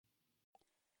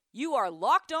You are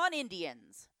Locked On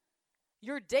Indians,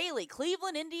 your daily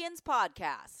Cleveland Indians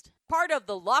podcast. Part of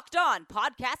the Locked On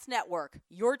Podcast Network,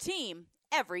 your team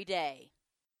every day.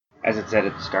 As it said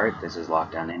at the start, this is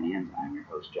Locked On Indians. I'm your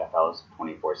host, Jeff Ellis of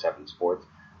 24/7 Sports.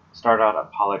 I'll start out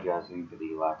apologizing for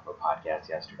the lack of a podcast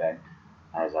yesterday,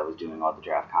 as I was doing all the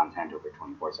draft content over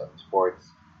 24/7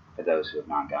 Sports. For those who have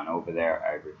not gone over there,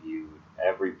 I reviewed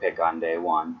every pick on day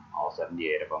one, all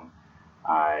 78 of them.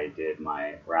 I did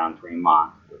my round 3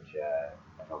 mock, which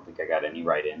I don't think I got any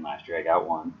right in. Last year I got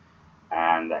one.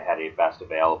 And I had a best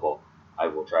available. I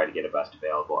will try to get a best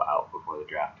available out before the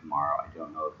draft tomorrow. I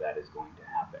don't know if that is going to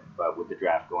happen. But with the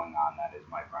draft going on, that is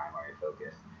my primary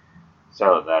focus.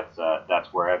 So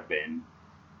that's where I've been.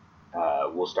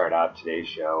 We'll start out today's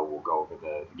show. We'll go over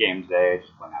the game today,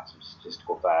 just point out some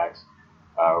statistical facts.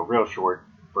 Real short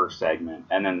first segment.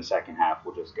 And then the second half,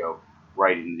 we'll just go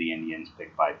right into the Indians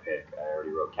pick by pick. I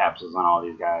already wrote capsules on all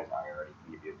these guys. I already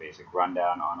can give you a basic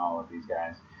rundown on all of these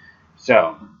guys.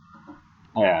 So,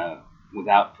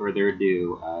 without further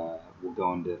ado, we'll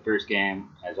go into the first game.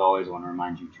 As always, I want to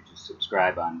remind you to just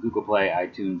subscribe on Google Play,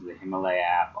 iTunes, the Himalaya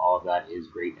app. All of that is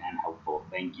great and helpful.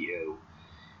 Thank you.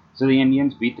 So the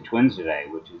Indians beat the Twins today,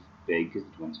 which is big because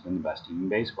the Twins have been the best team in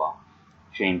baseball.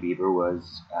 Shane Bieber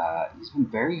he's been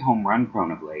very home run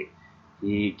prone of late.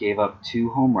 He gave up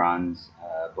 2 home runs,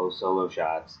 both solo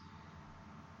shots.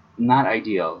 Not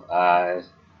ideal.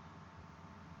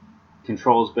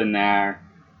 Control's been there.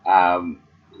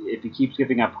 If he keeps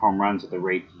giving up home runs at the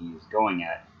rate he's going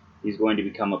at, he's going to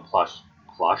become a plush.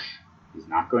 He's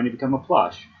not going to become a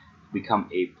plush. Become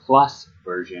a plus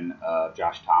version of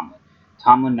Josh Tomlin.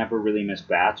 Tomlin never really missed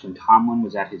bats. When Tomlin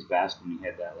was at his best, when he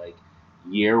had that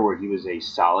year where he was a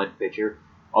solid pitcher,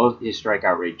 his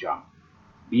strikeout rate jumped.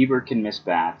 Bieber can miss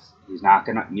bats. He's not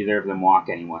gonna. Neither of them walk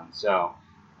anyone. So,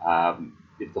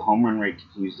 if the home run rate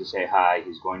continues to stay high,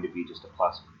 he's going to be just a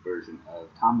plus version of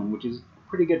Tomlin, which is a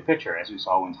pretty good pitcher, as we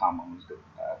saw when Tomlin was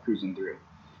cruising through.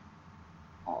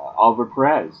 Oliver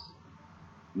Perez,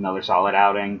 another solid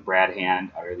outing. Brad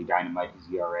Hand, utterly dynamite.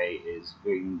 His ERA is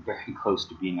very, very close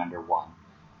to being under 1.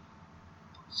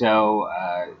 So,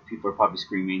 people are probably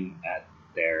screaming at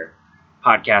their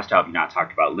podcast, how have you not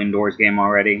talked about Lindor's game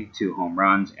already? 2 home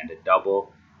runs and a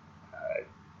double,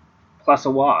 plus a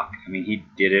walk. I mean, he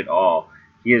did it all.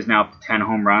 He is now 10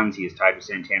 home runs. He is tied with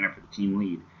Santana for the team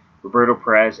lead. Roberto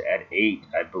Perez at 8,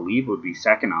 I believe, would be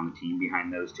second on the team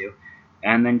behind those 2.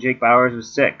 And then Jake Bauers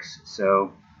was 6.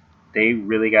 So they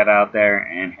really got out there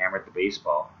and hammered the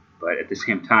baseball. But at the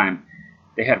same time,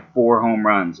 they had 4 home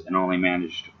runs and only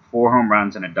managed 4 home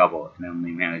runs and a double and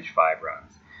only managed 5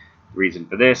 runs. The reason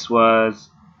for this was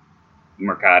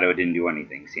Mercado didn't do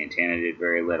anything. Santana did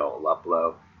very little.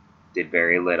 Luplow did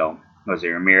very little. Jose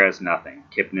Ramirez, nothing.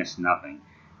 Kipnis, nothing.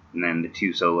 And then the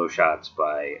 2 solo shots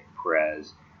by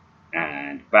Perez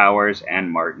and Bauers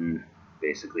and Martin,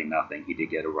 basically nothing. He did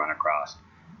get a run across.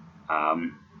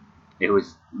 It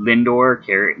was Lindor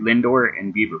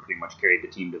and Bieber pretty much carried the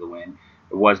team to the win.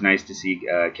 It was nice to see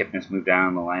Kipnis move down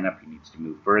in the lineup. He needs to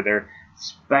move further,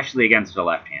 especially against a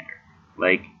left-hander.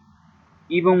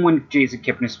 Even when Jason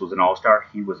Kipnis was an all-star,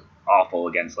 he was awful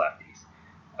against lefties.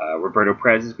 Roberto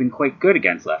Perez has been quite good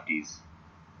against lefties.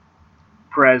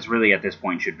 Perez really at this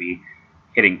point should be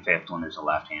hitting 5th when there's a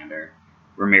left-hander.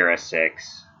 Ramirez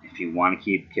 6. If you want to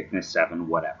keep Kipnis 7,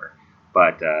 whatever.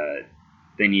 But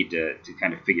they need to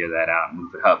kind of figure that out and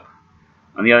move it up.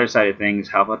 On the other side of things,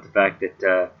 how about the fact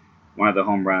that one of the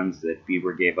home runs that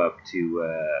Bieber gave up to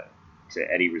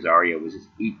Eddie Rosario was his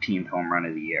 18th home run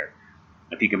of the year.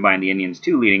 If you combine the Indians'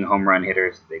 2 leading home run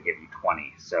hitters, they give you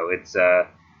 20. So it's and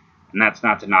that's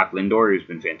not to knock Lindor, who's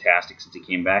been fantastic since he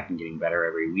came back and getting better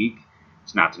every week.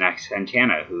 It's not to knock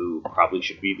Santana, who probably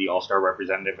should be the all-star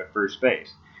representative at first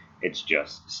base. It's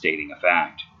just stating a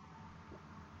fact.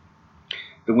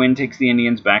 The win takes the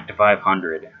Indians back to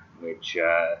 500, which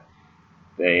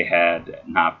they had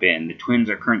not been. The Twins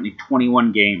are currently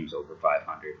 21 games over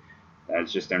 500.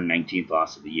 That's just their 19th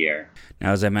loss of the year.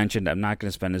 Now, as I mentioned, I'm not going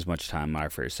to spend as much time on our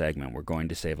first segment. We're going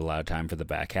to save a lot of time for the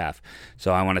back half.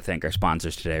 So I want to thank our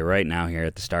sponsors today, right now, here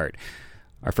at the start.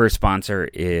 Our first sponsor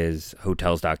is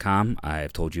Hotels.com.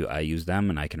 I've told you I use them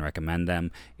and I can recommend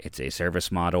them. It's a service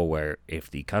model where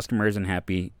if the customer isn't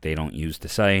happy, they don't use the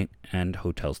site, and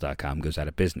Hotels.com goes out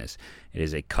of business. It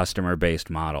is a customer-based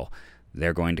model.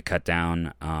 They're going to cut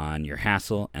down on your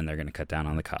hassle, and they're going to cut down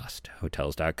on the cost.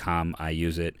 Hotels.com, I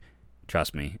use it.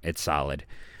 Trust me, it's solid.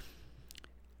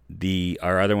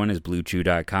 Our other one is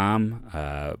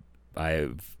BlueChew.com.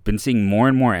 I've been seeing more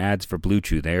and more ads for Blue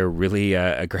Chew. They're really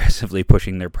aggressively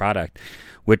pushing their product.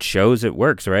 which shows it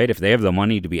works, right? If they have the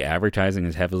money to be advertising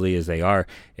as heavily as they are,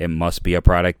 it must be a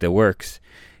product that works.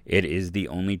 It is the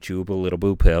only chewable Little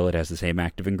Blue pill. It has the same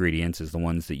active ingredients as the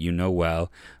ones that you know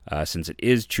well. Since it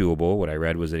is chewable, what I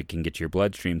read was that it can get to your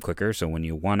bloodstream quicker, so when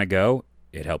you want to go,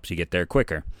 it helps you get there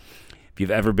quicker. If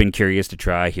you've ever been curious to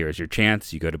try, here's your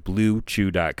chance. You go to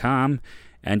BlueChew.com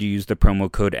and you use the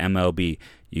promo code MLB.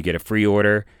 You get a free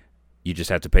order. You just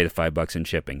have to pay the $5 in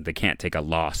shipping. They can't take a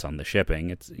loss on the shipping.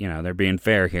 It's, they're being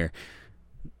fair here.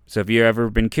 So if you've ever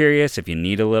been curious, if you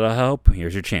need a little help,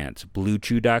 here's your chance.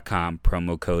 BlueChew.com,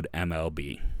 promo code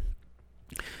MLB.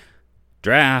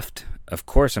 Draft. Of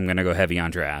course I'm going to go heavy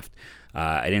on draft.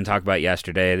 I didn't talk about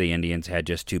yesterday. The Indians had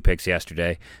just 2 picks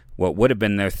yesterday. What would have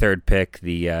been their 3rd pick,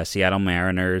 the Seattle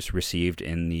Mariners received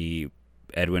in the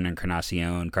Edwin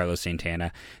Encarnacion, Carlos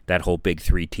Santana, that whole big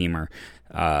 3-teamer.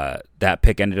 That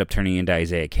pick ended up turning into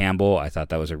Isaiah Campbell. I thought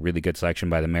that was a really good selection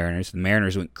by the Mariners. The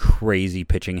Mariners went crazy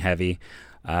pitching heavy.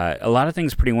 A lot of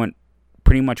things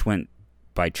pretty much went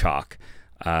by chalk.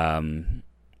 For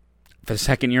the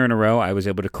 2nd year in a row, I was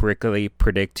able to correctly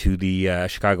predict who the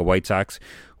Chicago White Sox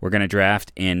were going to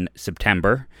draft in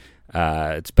September.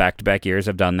 It's back-to-back years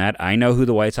I've done that. I know who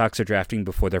the White Sox are drafting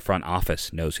before their front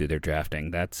office knows who they're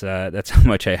drafting. That's how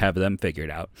much I have them figured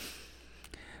out.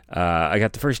 I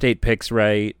got the first 8 picks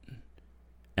right,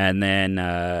 and then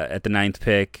at the 9th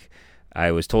pick,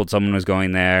 I was told someone was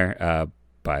going there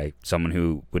by someone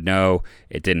who would know.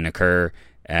 It didn't occur,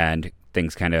 and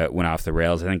things kind of went off the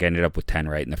rails. I think I ended up with 10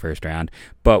 right in the first round.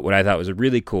 But what I thought was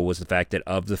really cool was the fact that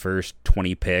of the first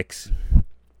 20 picks,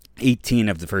 18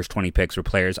 of the first 20 picks were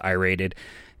players I rated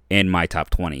in my top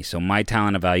 20. So my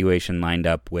talent evaluation lined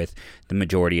up with the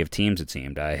majority of teams, it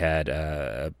seemed. I had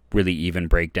a really even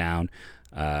breakdown.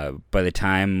 By the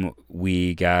time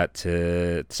we got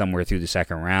to somewhere through the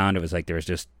 2nd round, it was like there was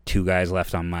just 2 guys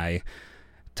left on my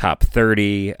top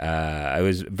 30. I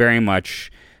was very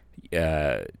much,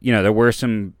 there were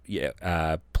some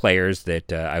players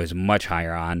that I was much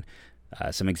higher on.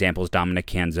 Some examples, Dominic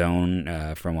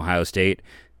Canzone from Ohio State.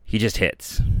 He just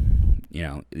hits.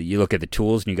 You look at the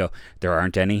tools and you go, there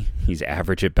aren't any. He's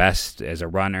average at best as a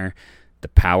runner. The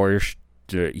power,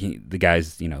 the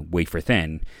guy's, wafer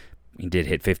thin. He did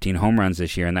hit 15 home runs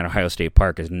this year, and that Ohio State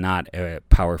park is not a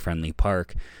power-friendly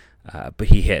park. But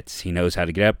he hits. He knows how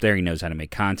to get up there. He knows how to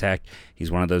make contact.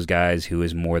 He's one of those guys who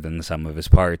is more than the sum of his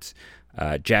parts.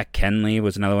 Jack Kenley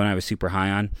was another one I was super high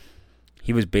on.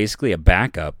 He was basically a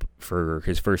backup for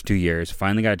his first 2 years.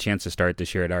 Finally got a chance to start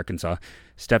this year at Arkansas.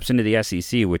 Steps into the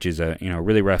SEC, which is a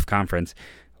really rough conference.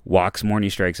 Walks more than he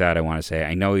strikes out, I want to say.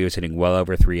 I know he was hitting well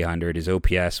over 300. His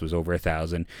OPS was over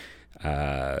 1,000.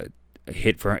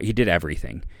 He did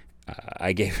everything.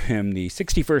 I gave him the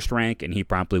 61st rank, and he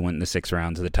promptly went in the 6th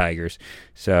round to the Tigers.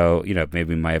 So,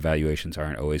 maybe my evaluations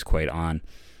aren't always quite on.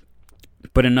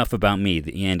 But enough about me,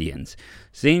 the Indians.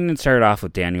 So the Indians started off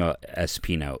with Daniel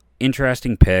Espino.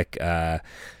 Interesting pick.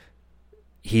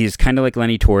 He's kind of like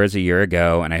Lenny Torres a year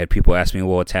ago, and I had people ask me,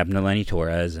 well, what's happened to Lenny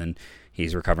Torres? And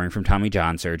he's recovering from Tommy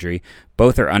John surgery.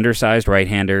 Both are undersized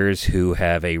right-handers who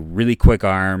have a really quick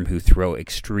arm, who throw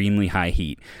extremely high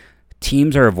heat.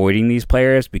 Teams are avoiding these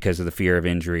players because of the fear of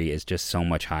injury is just so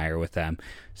much higher with them.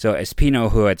 So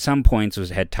Espino, who at some points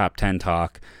had top 10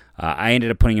 talk, I ended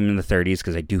up putting him in the 30s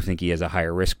because I do think he has a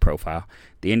higher risk profile.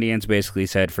 The Indians basically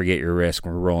said, forget your risk,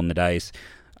 we're rolling the dice.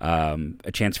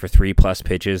 A chance for 3+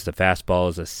 pitches. The fastball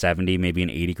is a 70, maybe an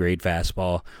 80 grade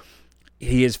fastball.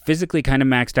 He is physically kind of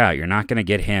maxed out. You're not going to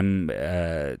get him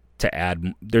to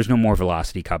add. There's no more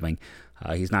velocity coming.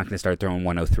 He's not going to start throwing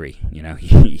 103.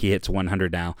 He hits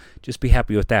 100 now. Just be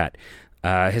happy with that.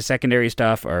 His secondary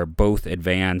stuff are both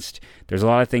advanced. There's a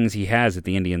lot of things he has that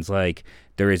the Indians like.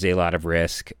 There is a lot of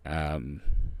risk.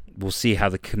 We'll see how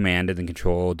the command and the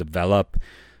control develop.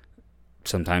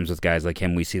 Sometimes with guys like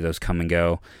him, we see those come and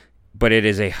go. But it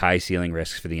is a high ceiling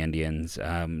risk for the Indians.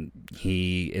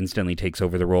 He instantly takes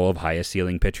over the role of highest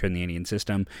ceiling pitcher in the Indian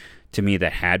system. To me,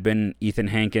 that had been Ethan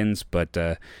Hankins, but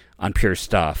on pure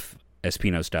stuff,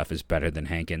 Espino's stuff is better than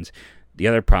Hankins. The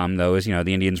other problem, though, is, the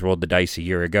Indians rolled the dice a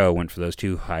year ago, went for those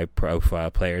 2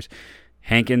 high-profile players.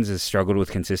 Hankins has struggled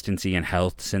with consistency and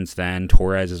health since then.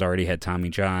 Torres has already had Tommy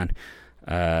John.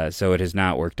 So it has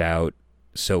not worked out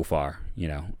so far.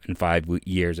 In 5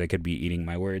 years, I could be eating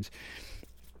my words.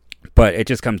 But it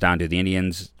just comes down to the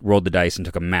Indians rolled the dice and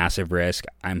took a massive risk.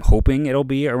 I'm hoping it'll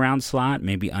be around slot,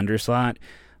 maybe under slot.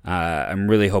 I'm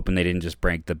really hoping they didn't just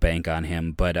break the bank on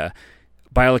him. But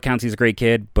by all accounts, he's a great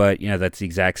kid. But, that's the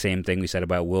exact same thing we said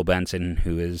about Will Benson,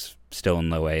 who is still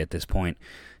in low A at this point.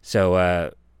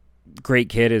 So, great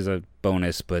kid is a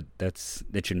bonus, but it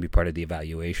shouldn't be part of the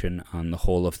evaluation on the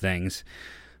whole of things.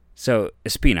 So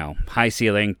Espino, high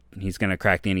ceiling. He's going to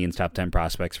crack the Indians' top 10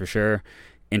 prospects for sure.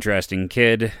 Interesting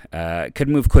kid. Could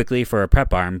move quickly for a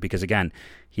prep arm because, again,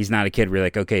 he's not a kid where you're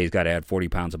like, okay, he's got to add 40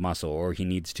 pounds of muscle or he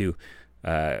needs to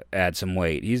add some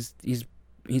weight. He's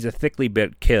a thickly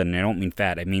built kid, and I don't mean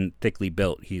fat. I mean thickly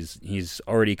built. He's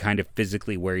already kind of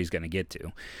physically where he's going to get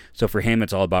to. So for him,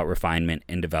 it's all about refinement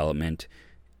and development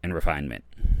and refinement.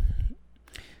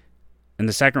 In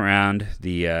the second round,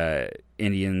 the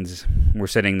Indians were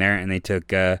sitting there, and they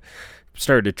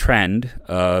started a trend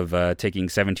of taking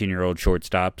 17-year-old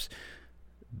shortstops.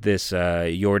 This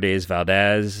Yordes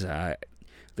Valdez,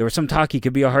 there was some talk he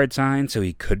could be a hard sign, so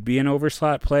he could be an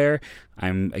overslot player.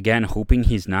 I'm, again, hoping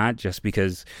he's not, just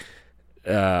because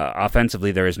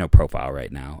offensively there is no profile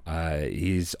right now.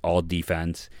 He's all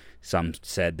defense. Some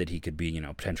said that he could be,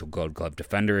 potential Gold Glove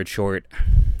defender at short.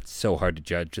 It's so hard to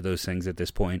judge those things at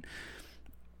this point.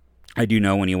 I do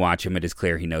know when you watch him, it is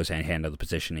clear he knows how to handle the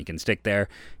position. He can stick there.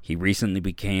 He recently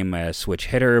became a switch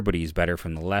hitter, but he's better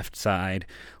from the left side.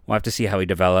 We'll have to see how he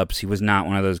develops. He was not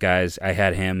one of those guys. I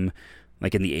had him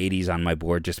like in the 80s on my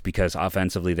board just because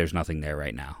offensively there's nothing there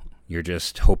right now. You're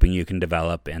just hoping you can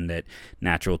develop and that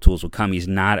natural tools will come. He's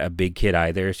not a big kid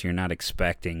either, so you're not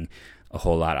expecting a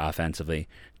whole lot offensively.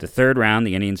 The third round,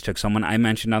 the Indians took someone I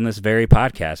mentioned on this very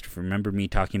podcast. Remember me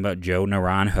talking about Joe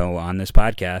Naranjo on this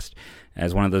podcast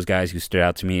as one of those guys who stood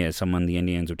out to me as someone the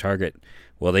Indians would target?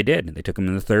 Well, they did. They took him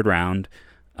in the third round.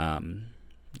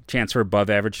 Chance for above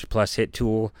average plus hit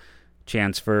tool.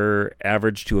 Chance for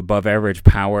average to above average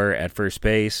power at first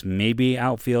base. Maybe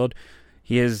outfield.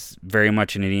 He is very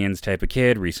much an Indians type of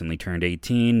kid. Recently turned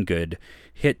 18. Good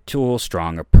hit tool.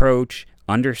 Strong approach.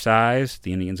 Undersized.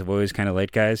 The Indians have always kind of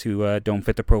liked guys who don't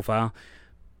fit the profile.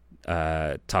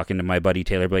 Talking to my buddy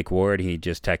Taylor Blake Ward, he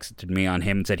just texted me on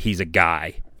him and said he's a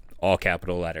guy. All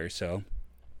capital letters. So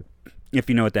if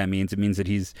you know what that means, it means that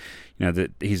he's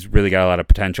really got a lot of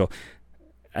potential.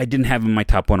 I didn't have him in my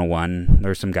top 101. There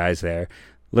were some guys there.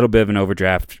 A little bit of an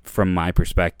overdraft from my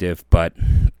perspective, but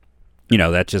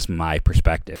that's just my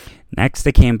perspective. Next,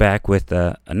 they came back with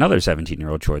another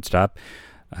 17-year-old shortstop,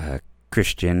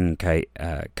 Christian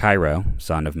Cairo,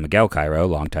 son of Miguel Cairo,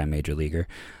 longtime major leaguer.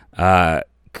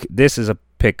 This is a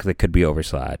pick that could be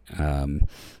overslot.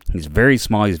 He's very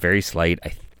small. He's very slight.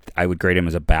 I would grade him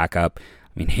as a backup.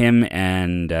 I mean, him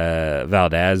and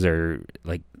Valdez are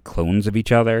like clones of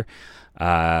each other.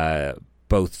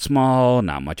 Both small,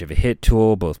 not much of a hit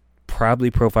tool. Both probably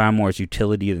profile more as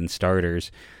utility than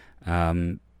starters.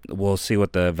 We'll see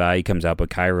what the value comes out, but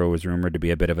Cairo was rumored to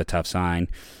be a bit of a tough sign.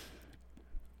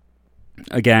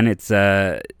 Again, it's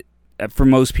for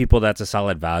most people that's a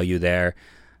solid value there.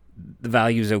 The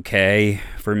value's okay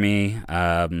for me.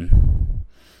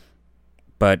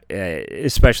 But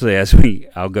especially as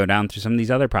I'll go down through some of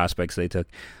these other prospects they took,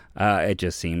 it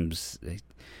just seems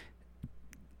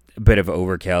a bit of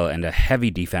overkill and a heavy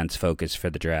defense focus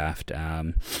for the draft.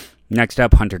 Next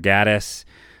up, Hunter Gaddis,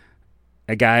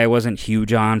 a guy I wasn't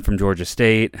huge on from Georgia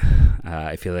State.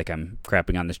 I feel like I'm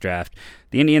crapping on this draft.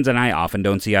 The Indians and I often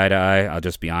don't see eye to eye. I'll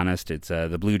just be honest. It's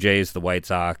the Blue Jays, the White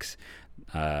Sox,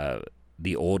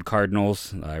 the old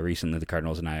Cardinals. Recently, the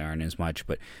Cardinals and I aren't as much,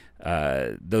 but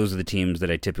those are the teams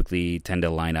that I typically tend to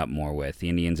line up more with. The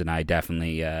Indians and I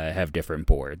definitely have different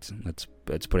boards. Let's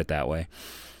put it that way.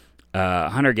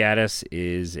 Hunter Gaddis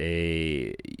is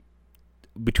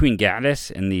between Gaddis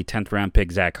and the 10th round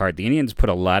pick Zach Hart. The Indians put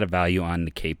a lot of value on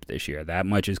the Cape this year. That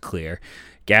much is clear.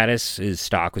 Gaddis'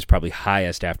 stock was probably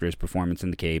highest after his performance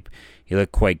in the Cape. He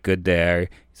looked quite good there.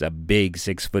 He's a big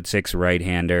 6'6"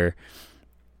 right-hander.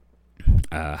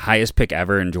 Highest pick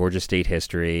ever in Georgia State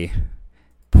history.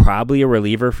 Probably a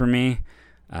reliever for me.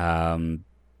 Good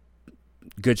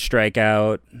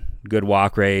strikeout, good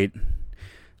walk rate.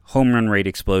 Home run rate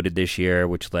exploded this year,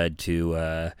 which led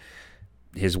to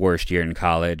his worst year in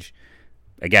college.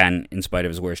 Again, in spite of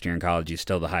his worst year in college, he's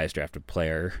still the highest drafted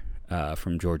player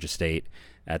from Georgia State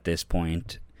at this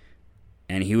point.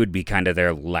 And he would be kind of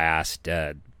their last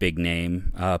big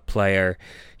name player.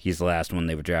 He's the last one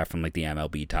they would draft from like the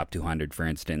MLB Top 200, for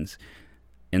instance.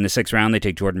 In the 6th round, they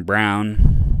take Jordan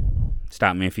Brown.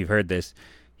 Stop me if you've heard this.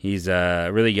 He's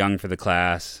really young for the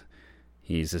class.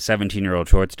 He's a 17-year-old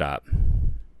shortstop.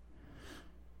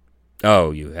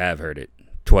 Oh, you have heard it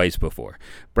twice before.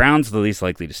 Brown's the least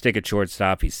likely to stick at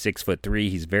shortstop. He's 6'3".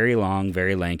 He's very long,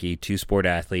 very lanky, two-sport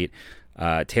athlete.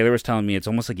 Taylor was telling me it's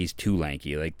almost like he's too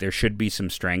lanky. Like, there should be some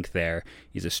strength there.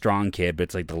 He's a strong kid, but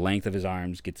it's like the length of his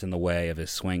arms gets in the way of his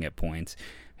swing at points.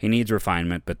 He needs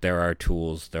refinement, but there are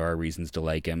tools. There are reasons to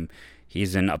like him.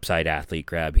 He's an upside athlete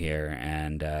grab here,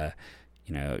 and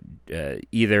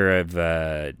either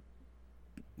of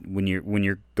when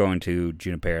you're going to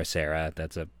Junipero Serra,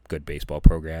 that's a good baseball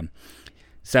program.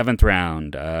 7th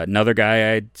round, another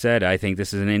guy I said, I think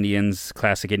this is an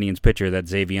classic Indians pitcher,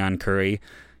 that's Xzavion Curry.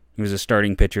 He was a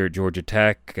starting pitcher at Georgia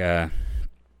Tech,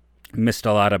 missed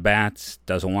a lot of bats,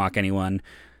 doesn't walk anyone,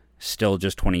 still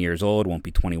just 20 years old, won't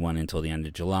be 21 until the end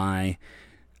of July.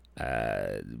 Not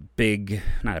a big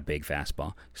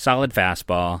fastball, solid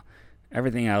fastball.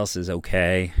 Everything else is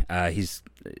okay.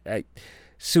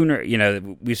 Sooner,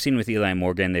 we've seen with Eli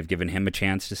Morgan, they've given him a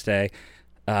chance to stay.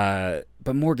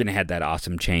 But Morgan had that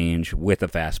awesome change with a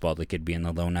fastball that could be in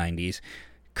the low 90s.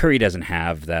 Curry doesn't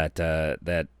have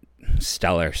that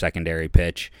stellar secondary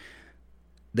pitch.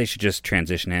 They should just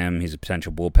transition him. He's a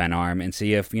potential bullpen arm and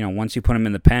see if, once you put him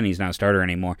in the pen, he's not a starter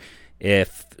anymore.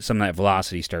 If some of that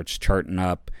velocity starts charting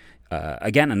up.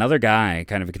 Again, another guy,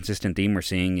 kind of a consistent theme we're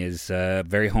seeing, is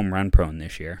very home run prone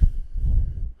this year.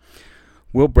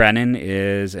 Will Brennan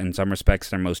is, in some respects,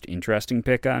 their most interesting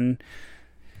pick on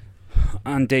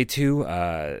day 2.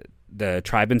 The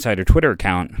Tribe Insider Twitter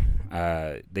account,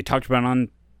 they talked about it on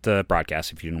the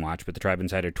broadcast if you didn't watch, but the Tribe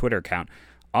Insider Twitter account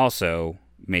also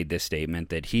made this statement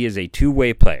that he is a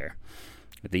two-way player.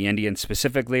 The Indians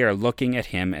specifically are looking at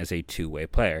him as a two-way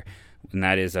player, and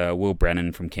that is Will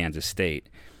Brennan from Kansas State.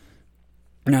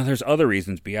 Now, there's other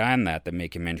reasons beyond that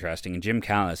make him interesting, and Jim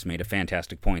Callis made a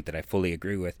fantastic point that I fully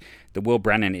agree with, that Will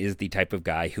Brennan is the type of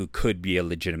guy who could be a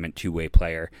legitimate two-way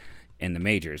player in the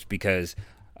majors, because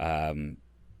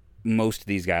most of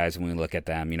these guys, when we look at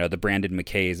them, the Brandon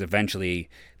McKays, eventually,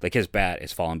 like, his bat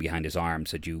is falling behind his arm,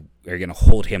 so you are going to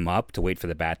hold him up to wait for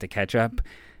the bat to catch up.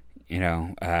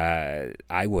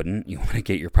 I wouldn't. You want to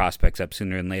get your prospects up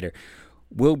sooner than later.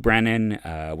 Will Brennan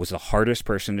was the hardest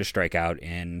person to strike out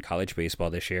in college baseball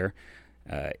this year.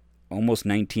 Almost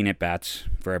 19 at-bats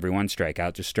for every one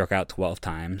strikeout, just struck out 12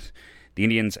 times. The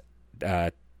Indians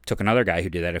took another guy who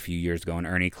did that a few years ago,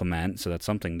 Ernie Clement, so that's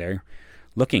something they're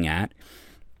looking at.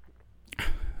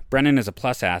 Brennan is a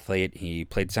plus athlete. He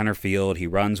played center field. He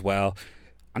runs well.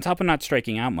 On top of not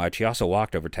striking out much, he also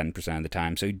walked over 10% of the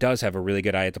time, so he does have a really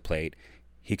good eye at the plate.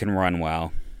 He can run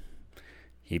well.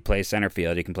 He plays center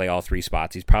field. He can play all 3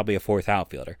 spots. He's probably a 4th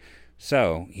outfielder.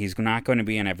 So he's not going to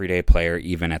be an everyday player,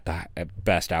 even at the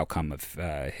best outcome of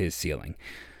his ceiling.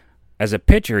 As a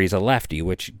pitcher, he's a lefty,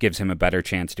 which gives him a better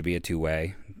chance to be a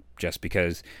two-way, just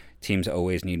because teams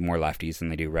always need more lefties than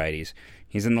they do righties.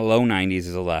 He's in the low 90s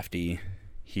as a lefty.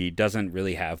 He doesn't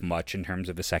really have much in terms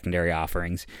of his secondary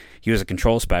offerings. He was a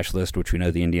control specialist, which we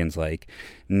know the Indians like,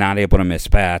 not able to miss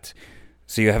bats.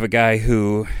 So you have a guy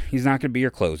who, he's not going to be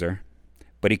your closer,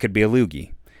 but he could be a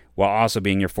loogie, while also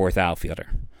being your 4th outfielder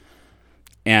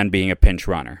and being a pinch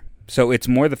runner. So it's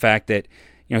more the fact that,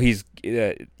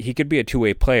 he could be a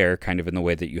two-way player, kind of in the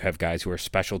way that you have guys who are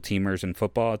special teamers in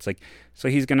football. It's like, so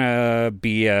he's going to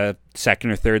be a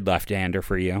 2nd or 3rd left-hander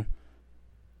for you.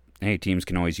 Hey, teams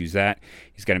can always use that.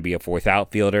 He's going to be a 4th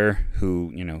outfielder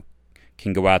who,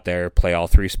 can go out there, play all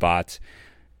 3 spots,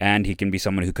 and he can be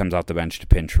someone who comes off the bench to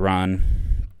pinch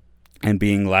run. And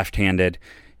being left-handed,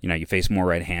 you face more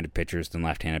right-handed pitchers than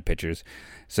left-handed pitchers.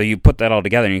 So you put that all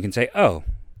together and you can say, oh,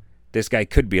 this guy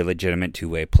could be a legitimate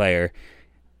two-way player.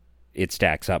 It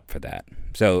stacks up for that.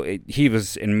 So he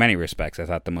was, in many respects, I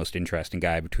thought, the most interesting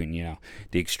guy between,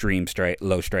 the extreme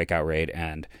low strikeout rate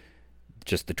and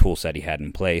just the tool set he had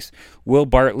in place. Will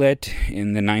Bartlett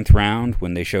in the 9th round,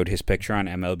 when they showed his picture on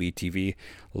MLB TV,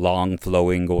 long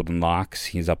flowing golden locks.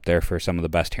 He's up there for some of the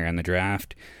best hair in the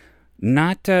draft.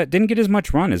 Didn't get as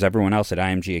much run as everyone else at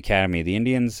IMG Academy. The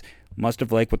Indians must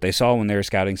have liked what they saw when they were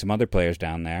scouting some other players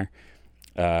down there.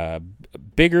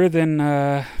 Bigger than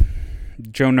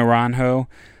Joe Naranjo,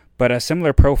 but a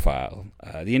similar profile.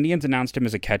 The Indians announced him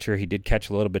as a catcher. He did catch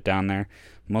a little bit down there.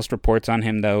 Most reports on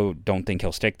him, though, don't think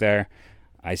he'll stick there.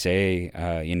 I say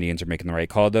Indians are making the right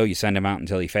call, though. You send him out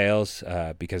until he fails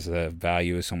because the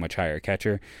value is so much higher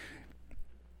catcher.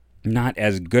 Not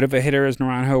as good of a hitter as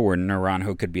Naranjo, where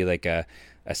Naranjo could be like a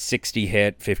 60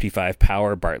 hit, 55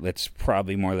 power. Bartlett's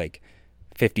probably more like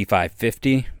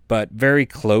 55-50, but very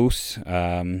close.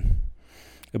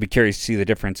 I'll be curious to see the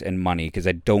difference in money, because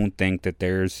I don't think that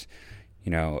there's,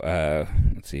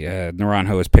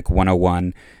 Naranjo was pick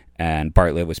 101 and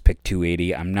Bartlett was pick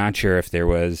 280. I'm not sure if there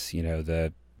was,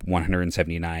 the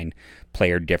 179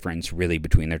 player difference really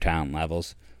between their talent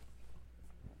levels.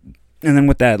 And then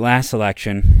with that last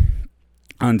selection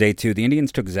on day 2, the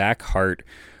Indians took Zach Hart,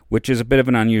 which is a bit of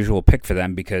an unusual pick for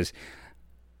them because,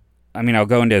 I'll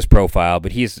go into his profile,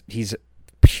 but he's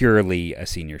purely a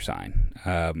senior sign.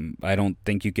 I don't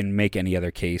think you can make any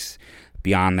other case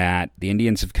Beyond that, the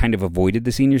Indians have kind of avoided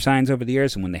the senior signs over the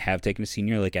years, and when they have taken a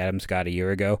senior like Adam Scott a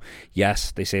year ago,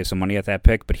 yes, they saved some money at that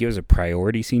pick, but he was a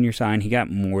priority senior sign. He got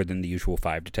more than the usual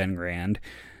 $5 to $10,000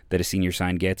 that a senior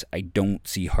sign gets. I don't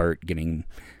see Hart getting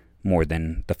more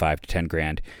than the $5 to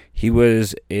 $10,000. He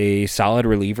was a solid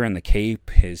reliever in the Cape.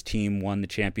 His team won the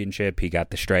championship. He got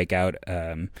the strikeout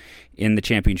in the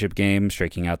championship game,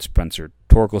 striking out Spencer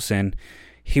Torkelson.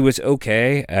 He was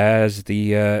okay as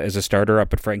a starter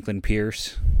up at Franklin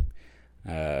Pierce.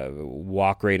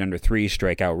 Walk rate under 3,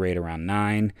 strikeout rate around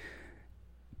 9.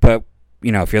 But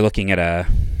if you're looking at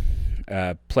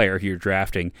a player who you're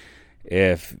drafting,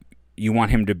 if you want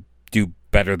him to do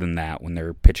better than that when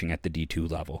they're pitching at the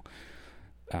D2 level.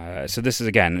 So this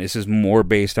is more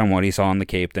based on what he saw on the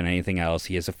Cape than anything else.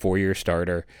 He is a 4-year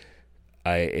starter.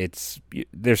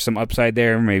 There's some upside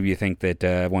there. Maybe you think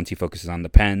that once he focuses on the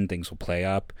pen, things will play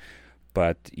up.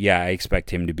 But yeah, I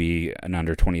expect him to be an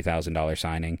under $20,000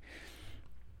 signing.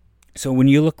 So when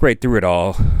you look right through it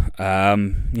all,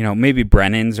 maybe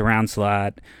Brennan's around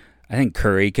slot. I think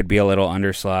Curry could be a little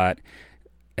under slot.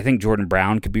 I think Jordan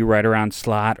Brown could be right around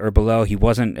slot or below. He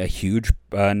wasn't a huge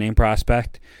name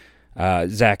prospect.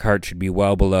 Zach Hart should be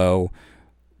well below.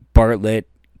 Bartlett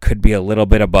could be a little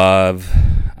bit above.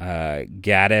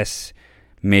 Gaddis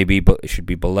maybe should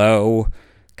be below.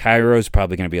 Cairo's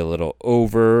probably going to be a little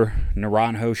over.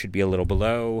 Naranjo should be a little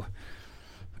below.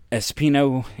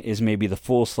 Espino is maybe the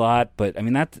full slot, but I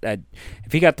mean that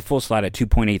if he got the full slot at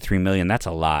 $2.83 million, that's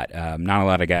a lot. Not a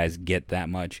lot of guys get that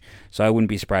much, so I wouldn't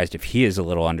be surprised if he is a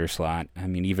little under slot. I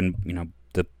mean, even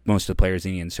the most of the players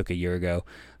the Indians took a year ago,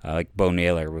 like Bo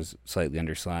Naylor was slightly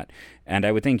under slot, and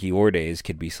I would think Iordes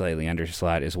could be slightly under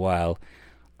slot as well.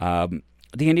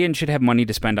 The Indians should have money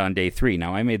to spend on day 3.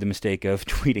 Now, I made the mistake of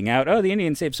tweeting out, the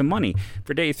Indians saved some money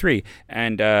for day 3.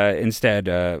 And instead,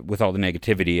 with all the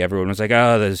negativity, everyone was like,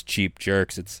 those cheap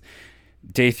jerks. It's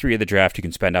day 3 of the draft. You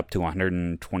can spend up to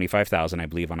 $125,000, I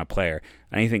believe, on a player.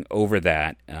 Anything over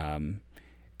that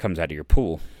comes out of your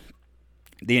pool.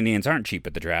 The Indians aren't cheap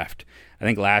at the draft. I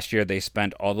think last year they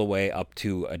spent all the way up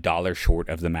to $1 short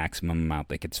of the maximum amount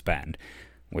they could spend,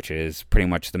 which is pretty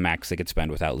much the max they could spend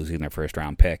without losing their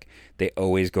first-round pick. They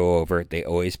always go over. They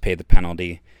always pay the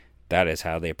penalty. That is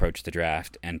how they approach the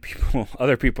draft. And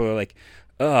other people are like,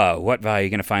 what value are you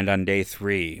going to find on day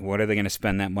 3? What are they going to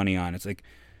spend that money on? It's like,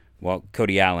 well,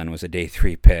 Cody Allen was a day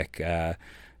 3 pick.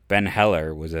 Ben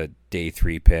Heller was a day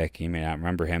 3 pick. You may not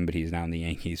remember him, but he's now in the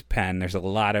Yankees pen. There's a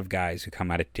lot of guys who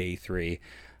come out of day 3.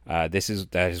 That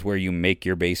is where you make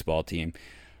your baseball team.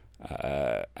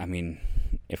 I mean,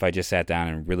 if I just sat down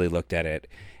and really looked at it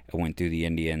and went through the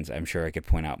Indians, I'm sure I could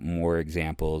point out more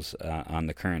examples on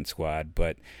the current squad,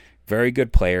 but very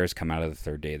good players come out of the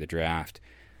third day of the draft.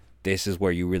 This is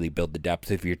where you really build the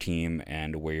depth of your team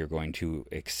and where you're going to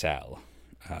excel.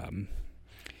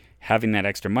 Having that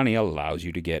extra money allows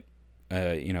you to get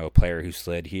a player who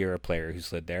slid here, a player who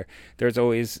slid there. There's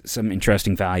always some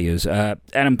interesting values.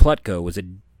 Adam Plutko was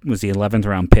the 11th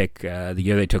round pick the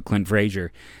year they took Clint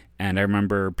Frazier. And I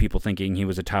remember people thinking he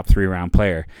was a top 3-round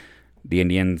player. The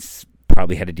Indians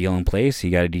probably had a deal in place.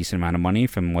 He got a decent amount of money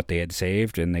from what they had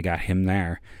saved, and they got him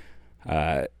there.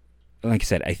 Like I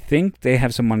said, I think they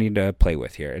have some money to play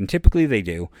with here, and typically they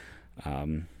do.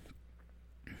 I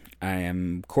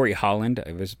am Corey Holland.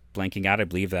 I was blanking out. I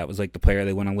believe that was like the player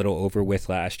they went a little over with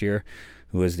last year,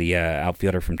 who was the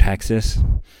outfielder from Texas.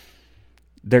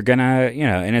 They're gonna,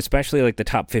 and especially like the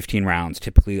top 15 rounds,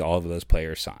 typically all of those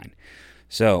players sign.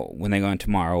 So when they go in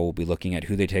tomorrow, we'll be looking at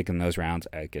who they take in those rounds.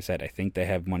 Like I said, I think they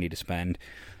have money to spend.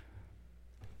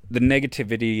 The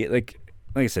negativity, like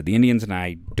I said, the Indians and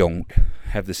I don't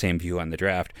have the same view on the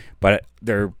draft, but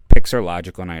their picks are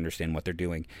logical and I understand what they're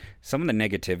doing. Some of the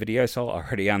negativity I saw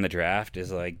already on the draft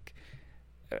is like,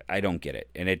 I don't get it.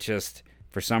 And it just,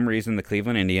 for some reason, the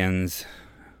Cleveland Indians,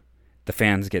 the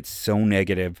fans get so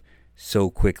negative so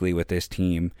quickly with this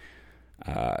team.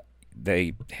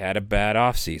 They had a bad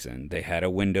offseason. They had a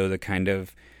window that kind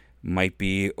of might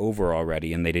be over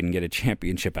already, and they didn't get a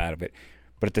championship out of it.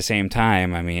 But at the same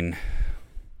time, I mean,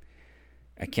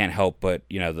 I can't help but,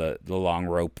 the long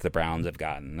rope the Browns have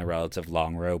gotten, the relative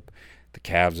long rope the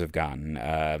Cavs have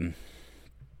gotten.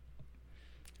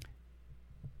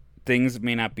 Things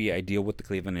may not be ideal with the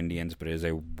Cleveland Indians, but it is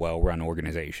a well-run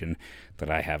organization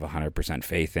that I have 100%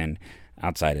 faith in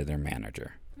outside of their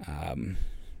manager.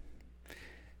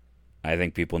 I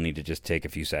think people need to just take a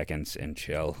few seconds and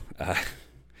chill.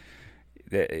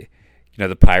 The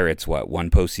Pirates,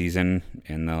 one postseason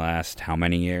in the last how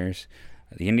many years?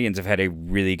 The Indians have had a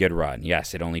really good run.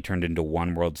 Yes, it only turned into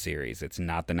one World Series. It's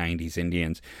not the 90s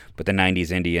Indians, but the 90s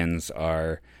Indians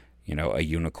are a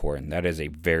unicorn. That is a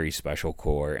very special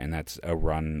core, and that's a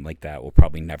run like that will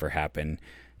probably never happen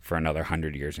for another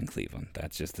 100 years in Cleveland.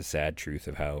 That's just the sad truth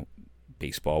of how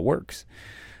baseball works.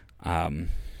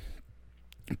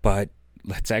 But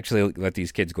let's actually let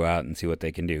these kids go out and see what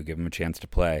they can do. Give them a chance to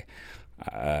play.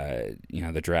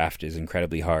 The draft is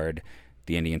incredibly hard.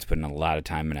 The Indians put in a lot of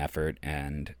time and effort,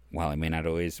 and while it may not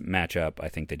always match up, I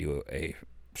think they do a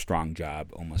strong job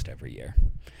almost every year.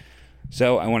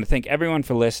 So I want to thank everyone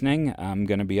for listening. I'm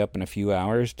going to be up in a few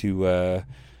hours to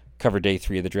cover day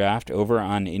 3 of the draft over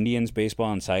on Indians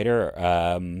Baseball Insider.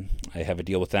 I have a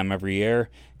deal with them every year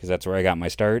because that's where I got my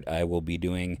start. I will be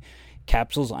doing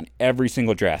capsules on every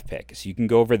single draft pick. So you can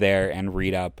go over there and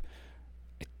read up.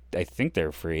 I think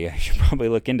they're free. I should probably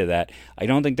look into that. I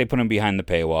don't think they put them behind the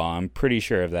paywall. I'm pretty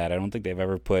sure of that. I don't think they've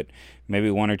ever put, maybe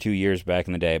 1 or 2 years back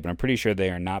in the day, but I'm pretty sure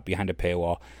they are not behind a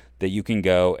paywall, that you can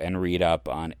go and read up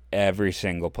on every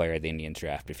single player of the Indians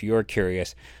draft. If you are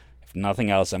curious, if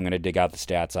nothing else, I'm going to dig out the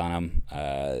stats on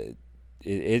them.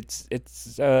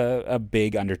 It's a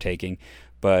big undertaking,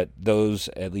 but those,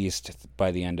 at least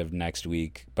by the end of next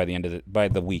week, by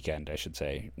the weekend, I should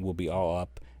say, will be all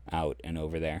up, out, and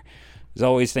over there. As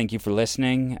always, thank you for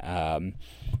listening. I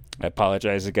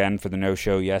apologize again for the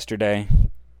no-show yesterday.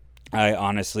 I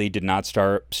honestly did not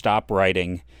stop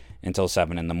writing until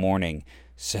 7 in the morning.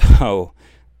 So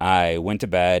I went to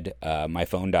bed, my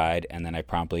phone died, and then I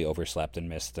promptly overslept and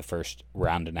missed the first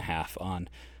round and a half on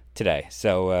today.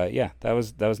 So, that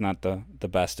was not the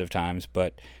best of times,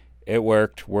 but it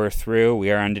worked. We're through.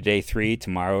 We are on to day 3.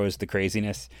 Tomorrow is the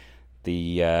craziness.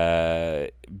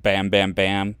 The bam, bam,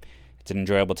 bam. It's an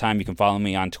enjoyable time. You can follow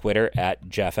me on Twitter at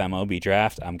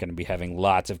JeffMLBDraft. I'm going to be having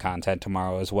lots of content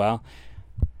tomorrow as well.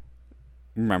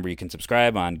 Remember, you can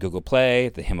subscribe on Google Play,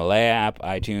 the Himalaya app,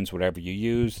 iTunes, whatever you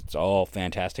use. It's all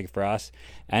fantastic for us.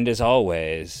 And as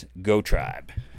always, go Tribe.